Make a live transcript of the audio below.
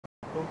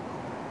Cool.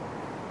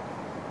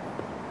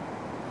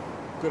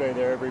 Good day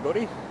there,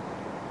 everybody.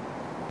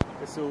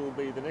 This will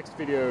be the next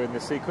video in the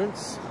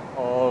sequence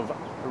of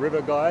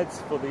river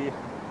guides for the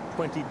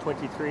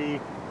 2023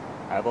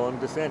 Avon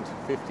Descent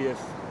 50th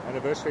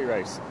anniversary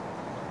race.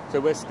 So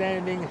we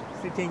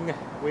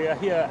are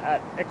here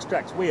at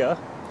Extract Weir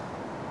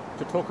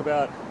to talk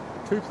about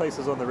two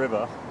places on the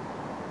river.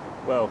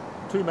 Well,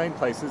 two main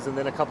places and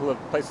then a couple of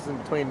places in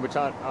between which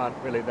aren't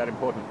really that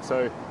important.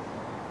 So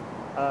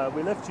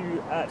we left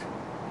you at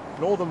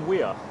Northern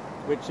Weir,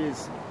 which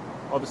is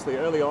obviously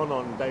early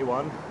on day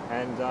one,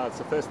 and it's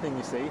the first thing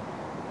you see.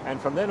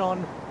 And from then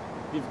on,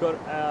 you've got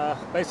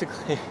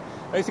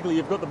basically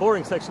you've got the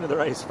boring section of the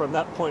race from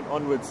that point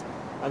onwards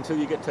until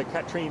you get to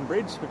Katrine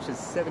Bridge, which is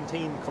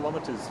 17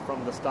 kilometres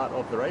from the start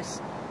of the race.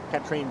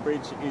 Katrine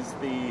Bridge is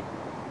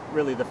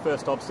really the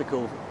first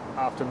obstacle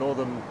after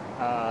Northern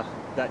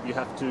that you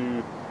have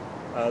to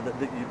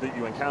that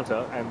you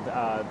encounter, and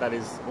that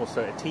is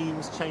also a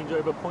team's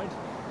changeover point.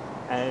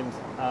 And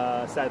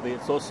sadly,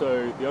 it's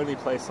also the only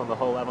place on the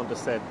whole Avon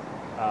Descent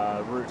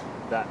route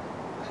that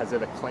has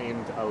ever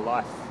claimed a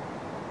life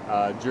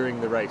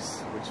during the race,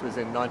 which was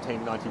in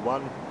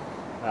 1991.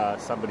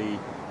 Somebody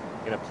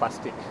in a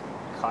plastic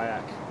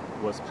kayak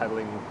was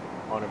paddling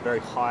on a very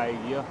high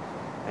year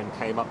and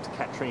came up to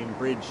Katrine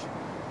Bridge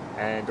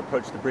and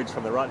approached the bridge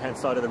from the right-hand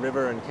side of the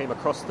river and came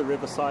across the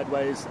river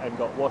sideways and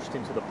got washed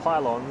into the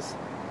pylons.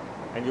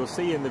 And you'll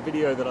see in the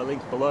video that I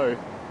linked below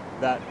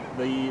that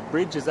the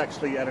bridge is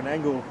actually at an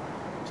angle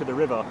to the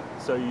river.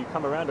 So you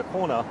come around a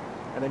corner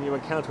and then you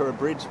encounter a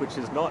bridge which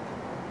is not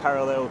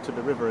parallel to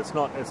the river. It's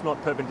not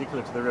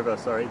perpendicular to the river,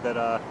 sorry.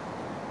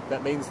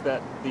 That means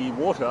that the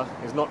water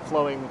is not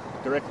flowing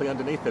directly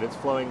underneath it, it's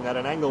flowing at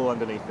an angle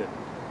underneath it.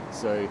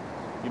 So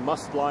you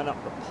must line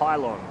up the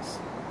pylons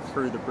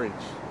through the bridge,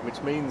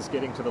 which means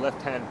getting to the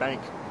left-hand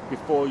bank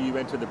before you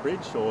enter the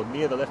bridge, or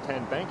near the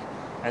left-hand bank,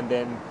 and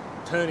then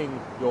turning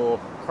your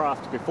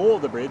craft before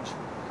the bridge,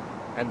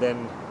 and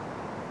then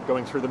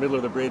going through the middle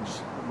of the bridge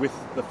with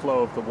the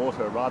flow of the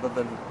water, rather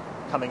than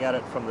coming at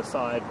it from the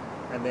side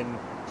and then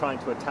trying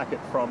to attack it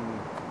from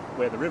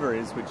where the river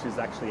is, which is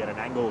actually at an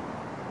angle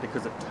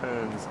because it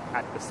turns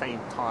at the same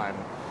time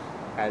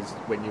as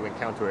when you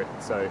encounter it.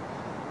 So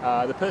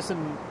the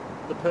person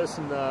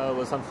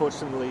was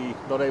unfortunately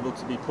not able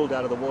to be pulled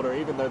out of the water,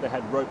 even though they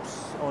had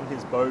ropes on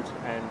his boat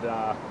and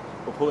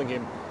were pulling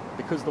him,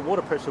 because the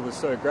water pressure was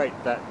so great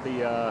that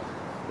the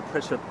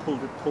pressure pulled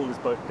his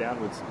boat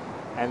downwards.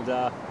 And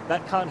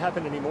that can't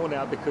happen anymore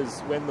now, because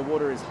when the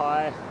water is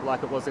high,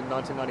 like it was in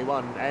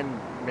 1991 and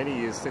many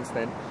years since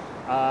then,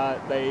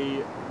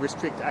 they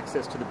restrict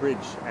access to the bridge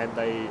and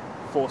they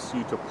force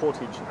you to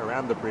portage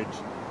around the bridge.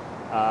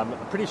 I'm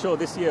pretty sure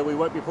this year we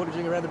won't be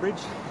portaging around the bridge,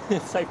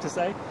 it's safe to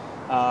say.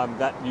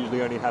 That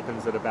usually only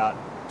happens at about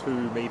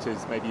 2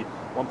 meters, maybe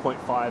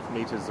 1.5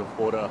 meters of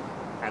water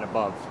and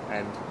above.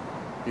 And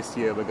this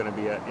year we're going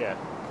to be at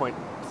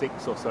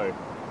 0.6 or so.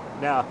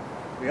 Now,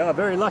 we are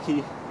very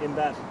lucky in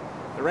that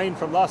the rain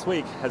from last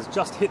week has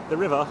just hit the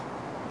river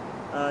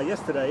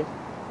yesterday,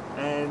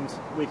 and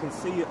we can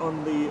see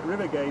on the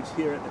river gauge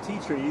here at the tea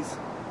trees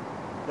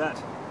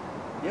that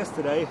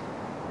yesterday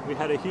we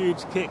had a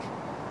huge kick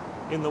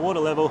in the water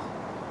level,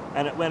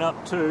 and it went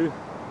up to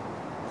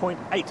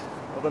 0.8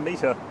 of a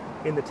meter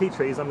in the tea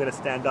trees. I'm going to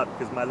stand up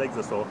because my legs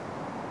are sore.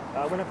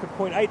 Went up to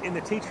 0.8 in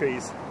the tea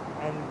trees,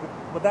 and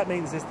what that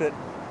means is that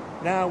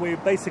now we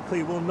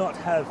basically will not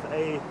have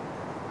a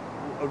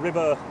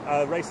river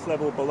race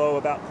level below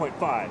about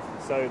 0.5.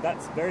 So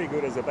that's very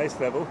good as a base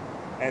level.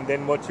 And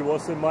then what you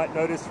also might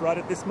notice right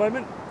at this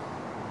moment,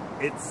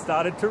 it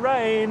started to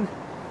rain.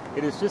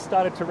 It has just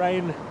started to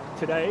rain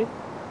today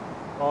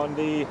on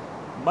the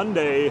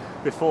Monday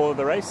before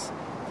the race,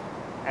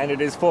 and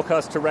it is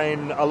forecast to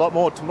rain a lot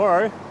more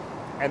tomorrow,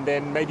 and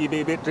then maybe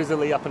be a bit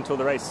drizzly up until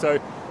the race. So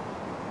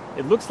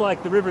it looks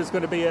like the river is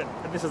going to be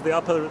this is the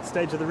upper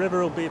stage of the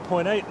river, will be at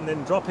 0.8, and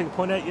then dropping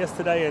 0.8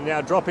 yesterday, and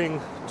now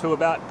dropping to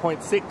about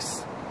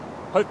 0.6,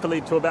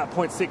 hopefully to about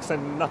 0.6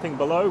 and nothing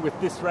below, with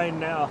this rain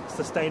now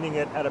sustaining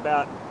it at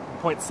about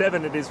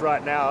 0.7 it is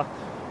right now,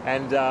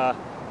 and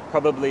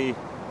probably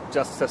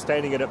just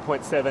sustaining it at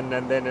 0.7,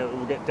 and then it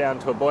will get down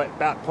to about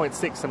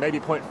 0.6 and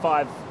maybe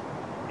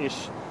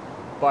 0.5-ish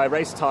by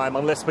race time,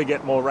 unless we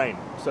get more rain.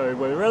 So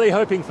we're really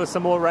hoping for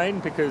some more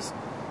rain, because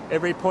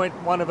every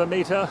 0.1 of a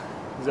meter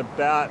is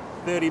about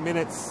 30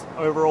 minutes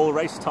overall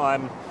race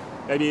time,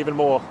 maybe even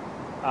more,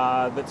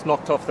 that's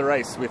knocked off the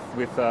race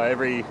with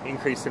every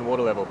increase in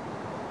water level.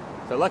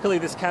 So luckily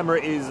this camera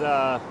is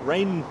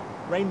rain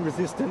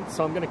resistant,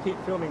 so I'm going to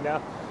keep filming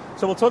now.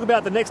 So we'll talk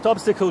about the next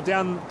obstacle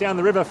down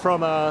the river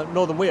from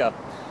Northern Weir.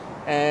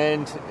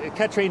 And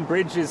Katrine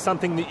Bridge is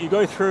something that you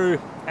go through,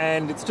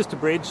 and it's just a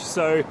bridge,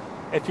 so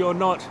if you're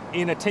not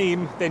in a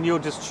team, then you'll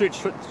just shoot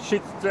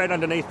straight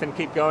underneath and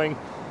keep going.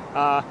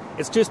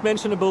 It's just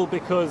mentionable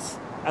because,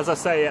 as I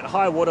say, at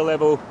high water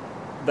level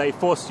they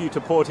force you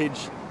to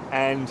portage,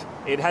 and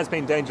it has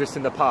been dangerous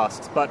in the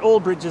past. But all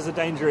bridges are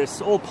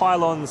dangerous, all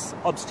pylons,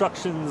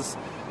 obstructions,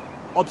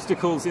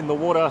 obstacles in the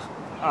water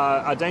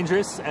are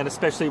dangerous, and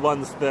especially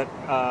ones that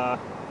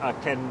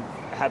can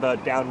have a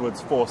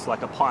downwards force,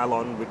 like a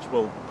pylon, which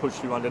will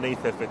push you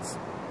underneath if it's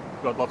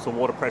got lots of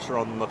water pressure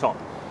on the top.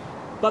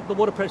 But the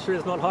water pressure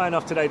is not high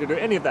enough today to do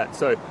any of that.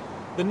 So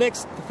the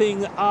next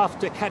thing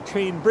after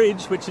Katrine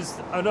Bridge, which is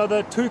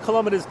another 2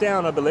 kilometers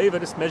down, I believe, I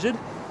just measured,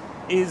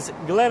 is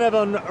Glen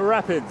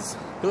Rapids,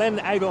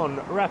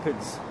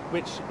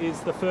 which is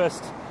the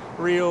first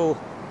real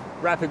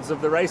rapids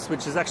of the race,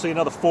 which is actually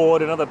another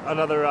ford,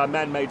 another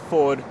man-made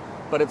ford,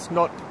 but it's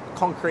not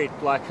concrete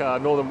like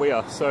Northern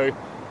Weir. So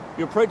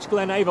you approach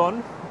Glen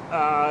Avon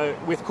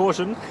with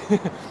caution.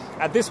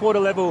 At this water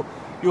level,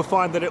 you'll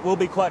find that it will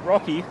be quite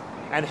rocky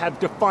and have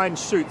defined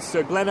chutes.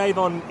 So Glen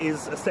Avon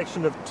is a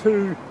section of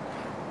two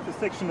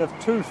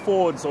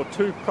fords or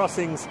 2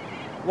 crossings,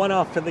 one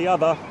after the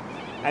other,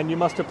 and you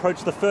must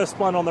approach the first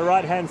one on the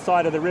right-hand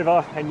side of the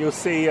river, and you'll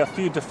see a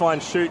few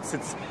defined chutes.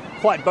 It's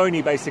quite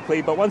bony,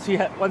 basically, but once you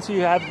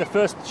have the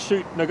first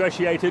chute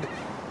negotiated,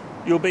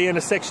 you'll be in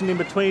a section in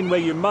between where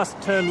you must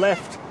turn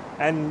left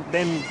and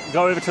then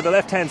go over to the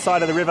left-hand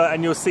side of the river,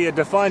 and you'll see a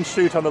defined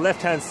chute on the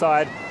left-hand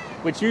side,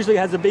 which usually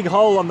has a big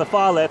hole on the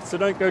far left, so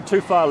don't go too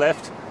far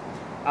left.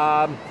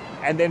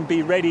 And then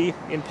be ready.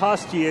 In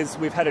past years,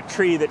 we've had a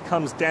tree that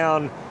comes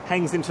down,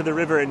 hangs into the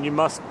river, and you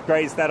must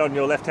graze that on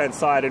your left-hand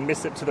side and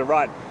miss it to the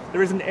right.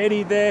 There is an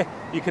eddy there.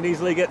 You can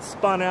easily get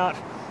spun out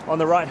on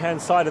the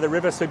right-hand side of the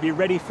river, so be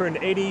ready for an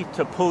eddy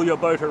to pull your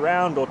boat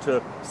around or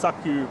to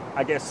suck you,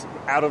 I guess,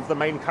 out of the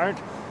main current.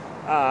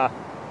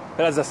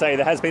 But as I say,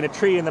 there has been a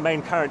tree in the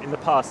main current in the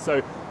past,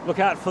 so look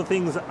out for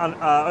things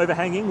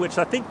overhanging, which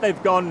I think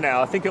they've gone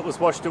now. I think it was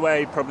washed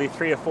away probably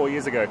 3 or 4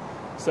 years ago.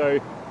 So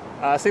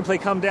simply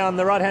come down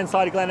the right-hand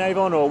side of Glen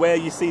Avon, or where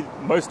you see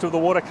most of the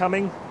water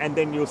coming, and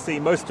then you'll see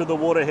most of the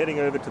water heading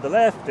over to the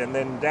left, and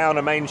then down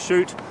a main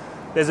chute.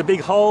 There's a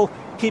big hole.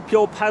 Keep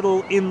your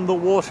paddle in the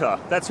water.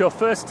 That's your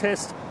first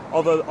test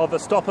of a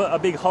stopper, a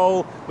big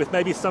hole with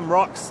maybe some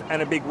rocks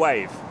and a big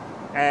wave.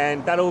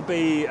 And that'll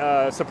be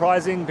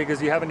surprising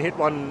because you haven't hit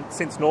one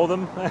since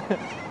Northam,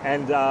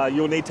 and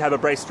you'll need to have a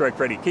brace stroke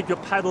ready. Keep your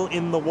paddle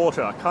in the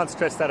water. I can't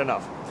stress that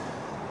enough.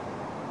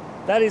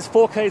 That is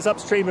 4 k's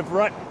upstream of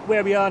right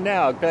where we are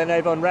now, Glen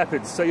Avon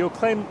Rapids. So you'll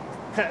come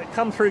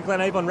through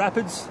Glen Avon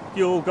Rapids,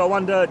 you'll go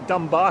under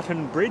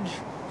Dumbarton Bridge,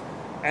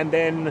 and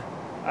then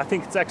I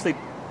think it's actually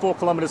 4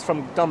 kilometers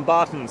from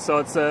Dumbarton. So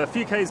it's a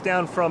few k's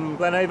down from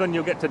Glen Avon,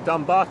 you'll get to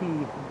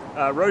Dumbarton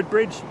Road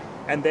Bridge,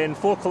 and then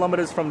 4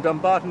 kilometers from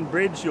Dumbarton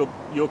Bridge,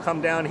 you'll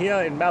come down here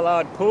in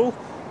Mallard Pool,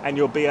 and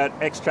you'll be at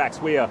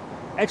Extracts Weir.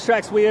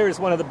 Extracts Weir is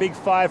one of the big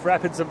 5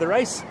 rapids of the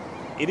race.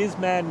 It is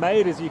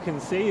man-made, as you can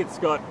see. It's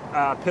got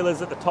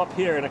pillars at the top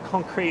here and a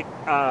concrete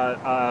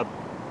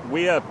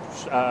Weir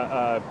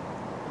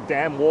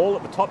dam wall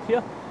at the top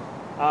here.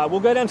 We'll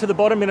go down to the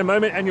bottom in a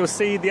moment and you'll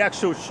see the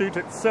actual chute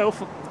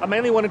itself. I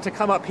mainly wanted to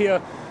come up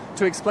here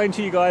to explain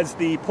to you guys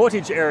the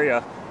portage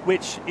area,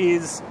 which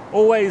is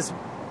always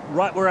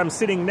right where I'm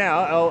sitting now.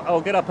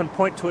 I'll get up and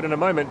point to it in a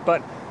moment,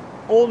 but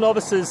all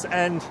novices,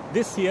 and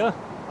this year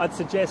I'd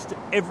suggest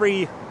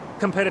every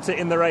competitor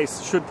in the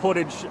race should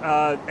portage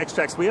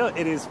Extracts Weir.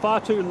 It is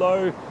far too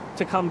low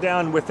to come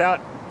down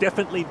without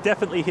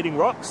definitely hitting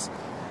rocks,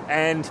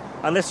 and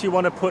unless you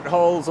want to put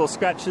holes or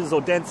scratches or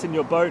dents in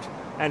your boat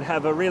and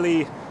have a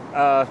really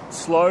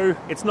slow,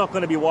 it's not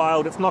going to be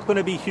wild, it's not going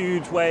to be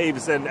huge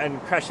waves and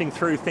crashing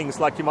through things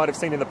like you might have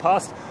seen in the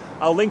past.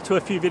 I'll link to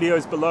a few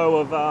videos below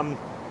of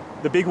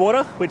the big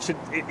water, which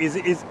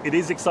it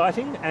is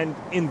exciting, and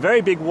in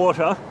very big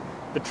water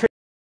the trick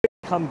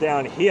come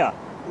down here.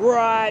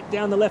 Right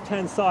down the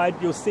left-hand side,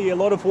 you'll see a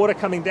lot of water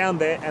coming down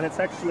there, and it's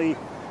actually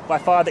by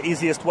far the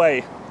easiest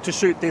way to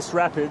shoot this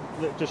rapid,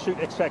 to shoot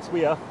Extracts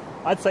Weir,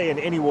 I'd say in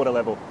any water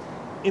level.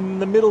 In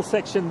the middle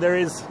section there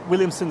is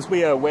Williamson's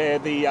Weir, where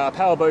the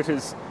power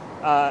boaters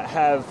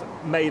have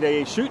made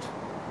a chute,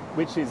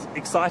 which is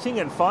exciting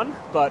and fun,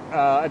 but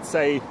I'd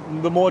say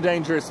the more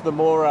dangerous, the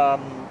more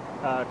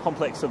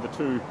complex of the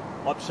 2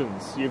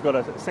 options. You've got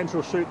a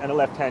central chute and a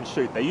left-hand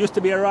chute. There used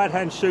to be a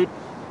right-hand chute,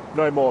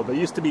 no more. There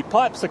used to be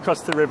pipes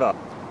across the river,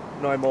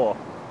 no more.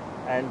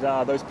 And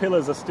those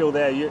pillars are still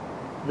there.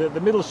 The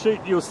middle chute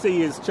you'll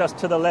see is just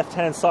to the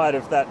left-hand side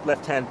of that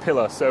left-hand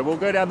pillar. So we'll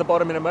go down the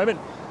bottom in a moment.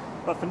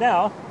 But for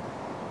now,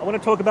 I want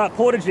to talk about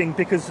portaging,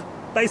 because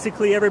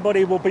basically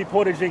everybody will be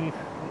portaging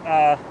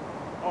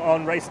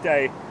on race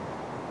day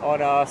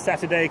on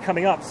Saturday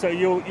coming up. So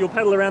you'll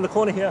paddle around the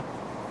corner here,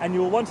 and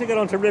you'll want to get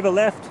onto river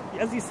left.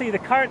 As you see, the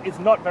current is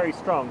not very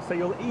strong, so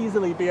you'll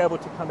easily be able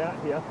to come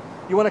out here.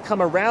 You want to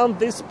come around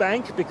this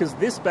bank, because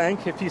this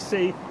bank, if you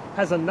see,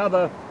 has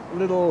another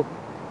little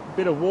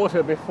bit of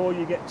water before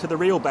you get to the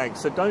real bank.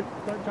 So don't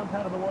jump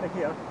out of the water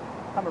here.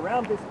 Come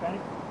around this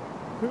bank,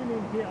 poon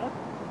in here,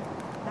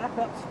 back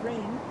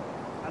upstream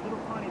a little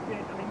tiny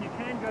bit. I mean, you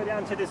can go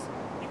down to this,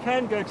 you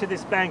can go to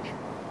this bank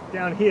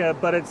down here,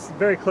 but it's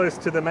very close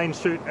to the main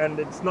chute and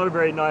it's not a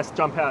very nice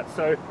jump out.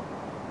 So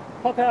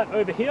pop out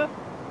over here.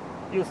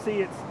 You'll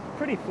see it's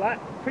pretty flat,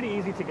 pretty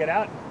easy to get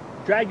out.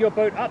 Drag your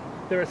boat up.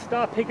 There are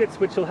star pickets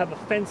which will have a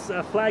fence,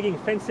 flagging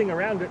fencing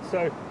around it,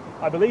 so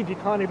I believe you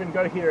can't even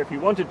go here if you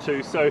wanted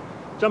to, so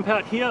jump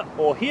out here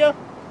or here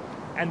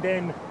and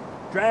then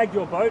drag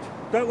your boat.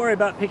 Don't worry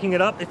about picking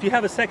it up. If you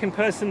have a second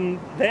person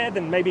there,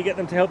 then maybe get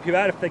them to help you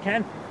out if they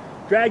can.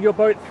 Drag your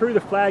boat through the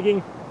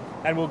flagging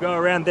and we'll go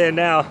around there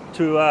now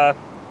to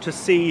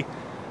see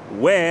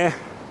where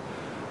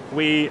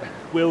we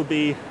will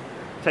be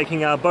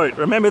taking our boat.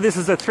 Remember, this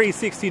is a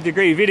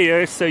 360-degree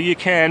video, so you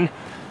can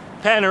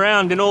pan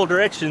around in all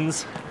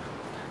directions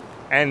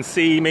and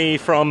see me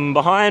from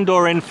behind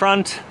or in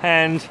front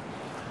and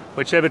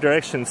whichever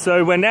direction.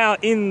 So we're now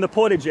in the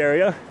portage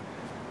area.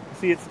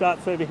 See, it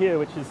starts over here,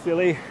 which is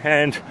silly,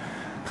 and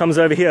comes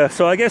over here.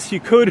 So I guess you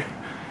could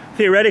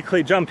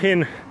theoretically jump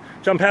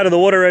out of the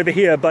water over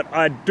here, but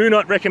I do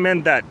not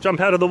recommend that. Jump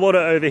out of the water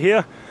over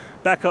here,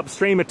 back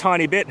upstream a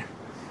tiny bit,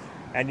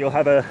 and you'll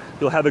have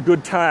a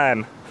good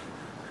time.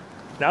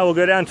 Now we'll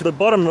go down to the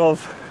bottom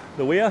of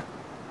the weir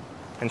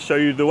and show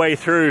you the way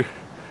through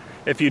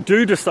if you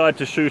do decide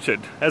to shoot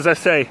it. As I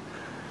say,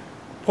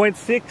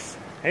 0.6,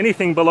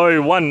 anything below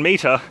 1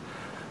 meter,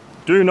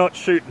 do not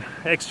shoot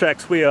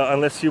X-Trax Weir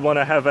unless you want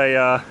to have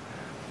a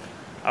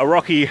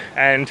rocky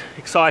and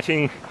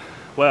exciting,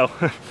 well,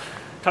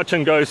 touch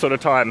and go sort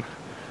of time.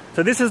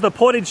 So this is the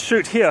portage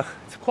chute here.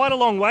 It's quite a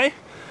long way.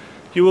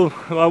 You will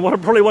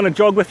probably want to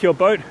jog with your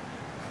boat.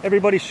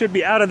 Everybody should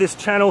be out of this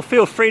channel.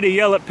 Feel free to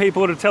yell at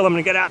people to tell them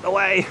to get out of the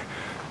way.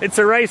 It's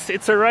a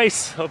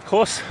race, of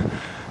course.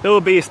 There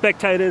will be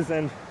spectators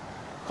and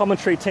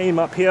commentary team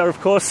up here, of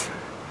course.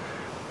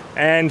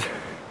 And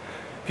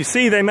if you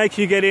see, they make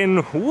you get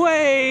in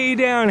way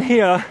down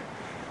here.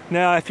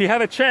 Now, if you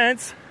have a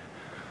chance,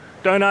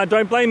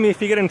 don't blame me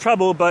if you get in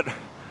trouble, but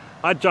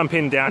I'd jump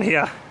in down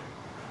here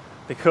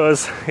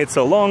because it's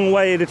a long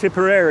way to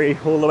Tipperary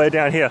all the way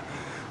down here.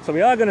 So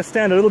we are going to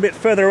stand a little bit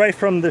further away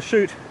from the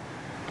chute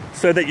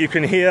so that you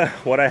can hear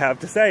what I have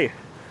to say.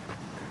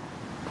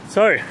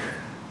 So,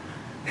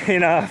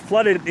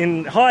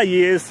 in high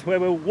years, where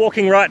we're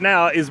walking right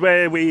now is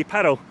where we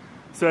paddle.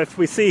 So if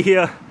we see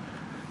here,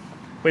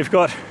 we've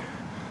got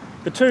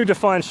the two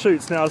defined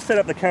chutes. Now I'll set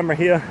up the camera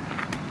here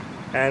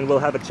and we'll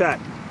have a chat.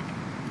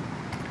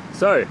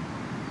 So,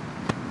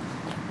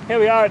 here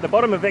we are at the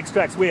bottom of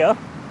X-Trax Weir,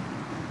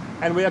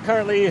 and we are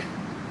currently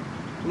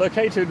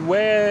located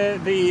where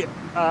the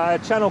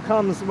channel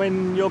comes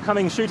when you're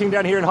coming shooting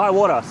down here in high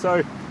water.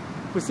 So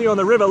we see on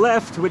the river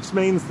left, which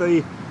means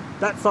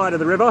that side of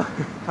the river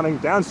coming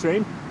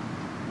downstream,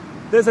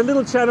 there's a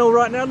little channel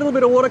right now, a little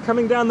bit of water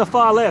coming down the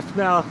far left.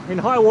 Now in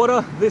high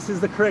water, this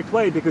is the correct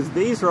way because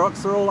these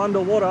rocks are all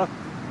underwater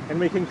and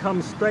we can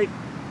come straight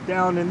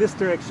down in this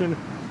direction.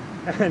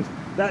 And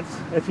that's,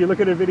 if you look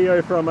at a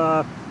video from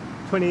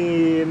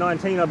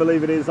 2019, I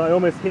believe it is, I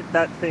almost hit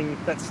that thing,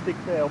 that stick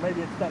there, or maybe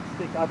it's that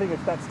stick, I think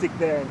it's that stick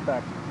there in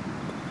fact.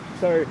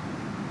 So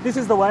this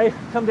is the way,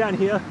 come down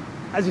here.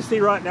 As you see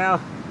right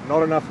now,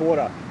 not enough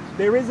water.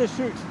 There is a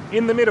chute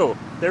in the middle.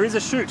 There is a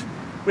chute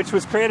which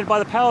was created by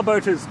the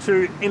powerboaters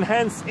to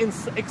enhance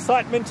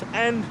excitement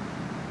and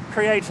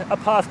create a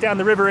path down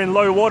the river in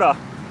low water.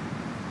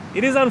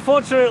 It is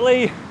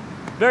unfortunately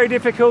very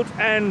difficult,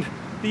 and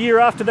the year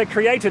after they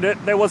created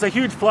it, there was a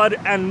huge flood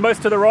and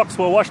most of the rocks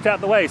were washed out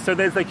the way. So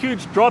there's a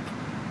huge drop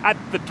at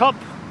the top,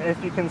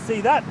 if you can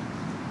see that.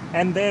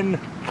 And then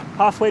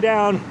halfway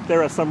down,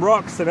 there are some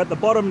rocks, and at the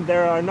bottom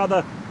there's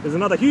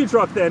another huge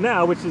rock there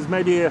now, which is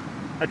maybe a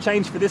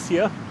change for this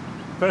year.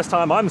 First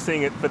time I'm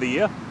seeing it for the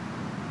year,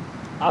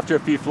 after a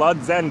few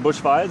floods and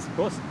bushfires, of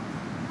course.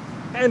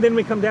 And then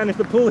we come down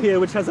into the pool here,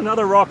 which has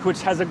another rock,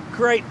 which has a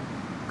great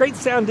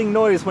sounding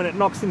noise when it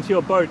knocks into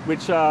your boat,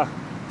 which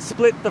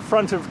split the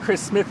front of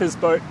Chris Smith's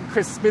boat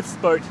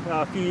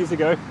a few years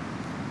ago,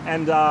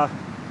 and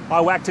I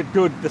whacked it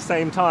good the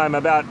same time,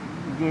 about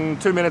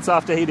 2 minutes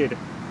after he did.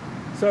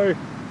 So,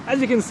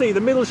 as you can see, the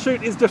middle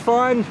chute is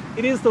defined.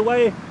 It is the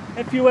way.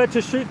 If you were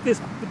to shoot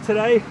this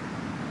today,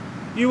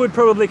 you would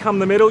probably come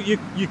the middle. You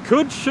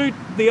could shoot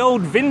the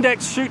old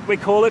Vindex chute, we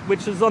call it,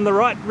 which is on the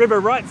river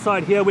right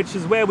side here, which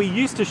is where we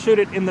used to shoot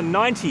it in the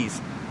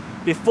 90s.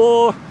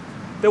 Before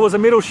there was a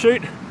middle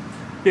chute,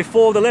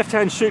 before the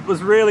left-hand chute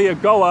was really a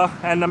goer,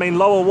 and I mean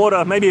lower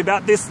water, maybe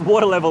about this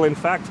water level in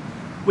fact,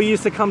 we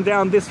used to come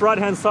down this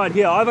right-hand side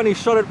here. I've only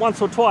shot it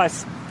once or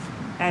twice,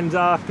 and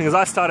because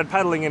I started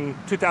paddling in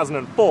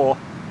 2004,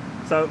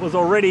 so it was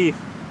already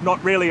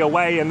not really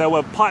away, and there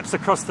were pipes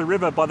across the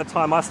river by the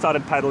time I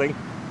started paddling.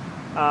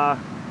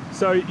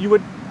 So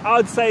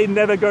I'd say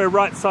never go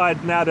right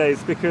side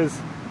nowadays, because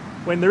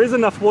when there is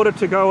enough water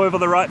to go over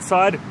the right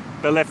side,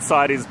 the left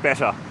side is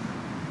better.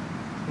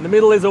 And the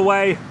middle is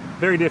away,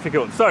 very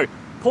difficult. So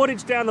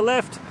portage down the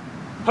left,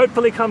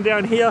 hopefully come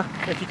down here.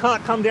 If you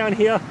can't come down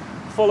here,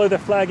 follow the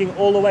flagging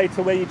all the way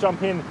to where you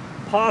jump in,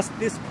 past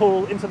this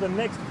pool into the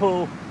next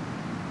pool,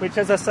 which,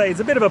 as I say,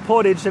 is a bit of a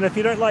portage, and if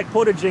you don't like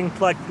portaging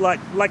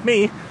like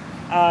me,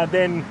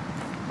 then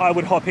I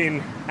would hop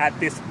in at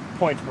this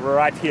point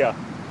right here.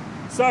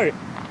 So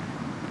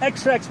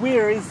X-Trax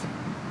Weir is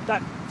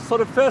that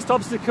sort of first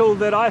obstacle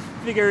that I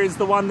figure is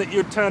the one that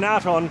you'd turn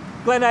out on.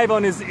 Glen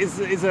Avon is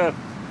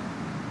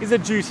is a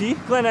duty.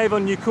 Glen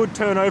Avon you could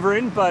turn over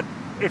in, but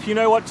if you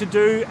know what to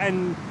do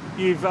and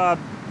you've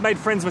made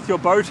friends with your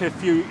boat,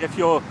 if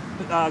you're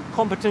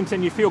competent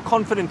and you feel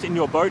confident in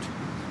your boat,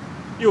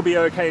 you'll be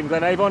okay in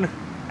Glen Avon.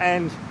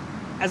 And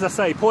as I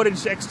say,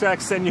 portage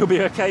extracts and you'll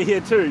be okay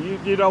here too.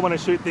 You don't want to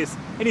shoot this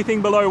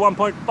anything below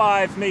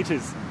 1.5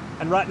 meters,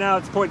 and right now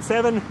it's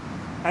 0.7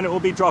 and it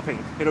will be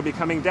dropping. It'll be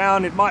coming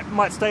down. It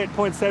might stay at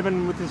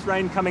 0.7 with this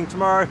rain coming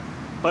tomorrow,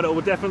 but it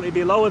will definitely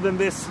be lower than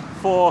this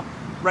for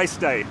race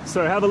day.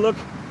 So have a look.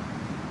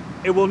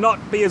 It will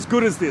not be as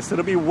good as this.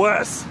 It'll be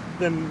worse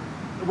than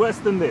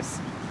this.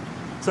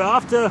 So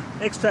after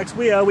extracts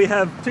Weir, we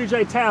have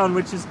Toodyay Town,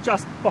 which is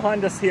just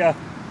behind us here,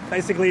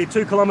 basically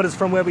 2 kilometers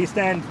from where we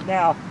stand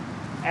now.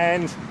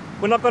 And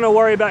we're not going to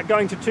worry about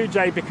going to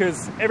Toodyay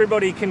because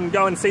everybody can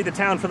go and see the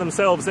town for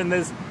themselves, and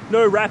there's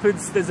no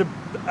rapids. There's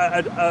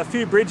a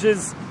few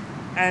bridges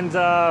and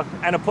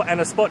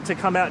a spot to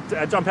come out,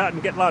 jump out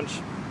and get lunch,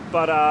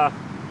 but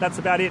that's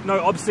about it.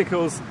 No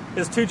obstacles.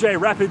 There's Toodyay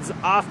Rapids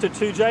after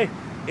Toodyay.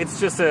 It's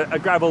just a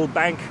gravel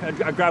bank,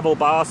 a gravel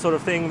bar sort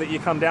of thing that you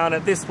come down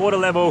at. This water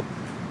level,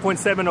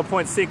 0.7 or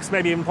 0.6,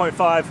 maybe even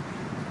 0.5,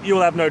 you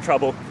will have no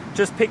trouble.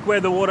 Just pick where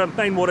the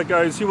main water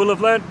goes. You will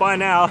have learnt by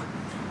now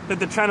that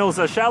the channels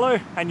are shallow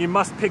and you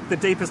must pick the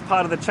deepest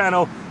part of the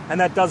channel, and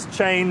that does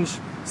change.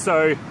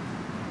 So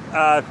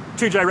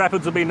Toodyay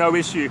Rapids will be no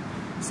issue.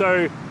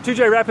 So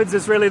Toodyay Rapids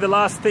is really the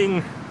last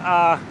thing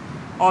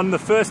on the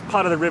first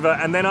part of the river,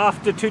 and then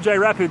after Toodyay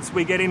Rapids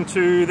we get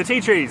into the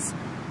tea trees.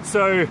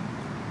 So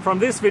from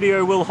this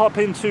video we'll hop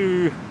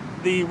into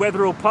the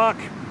Wetherill Park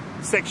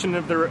section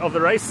of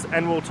the race,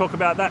 and we'll talk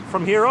about that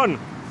from here on.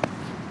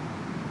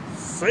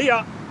 See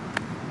ya!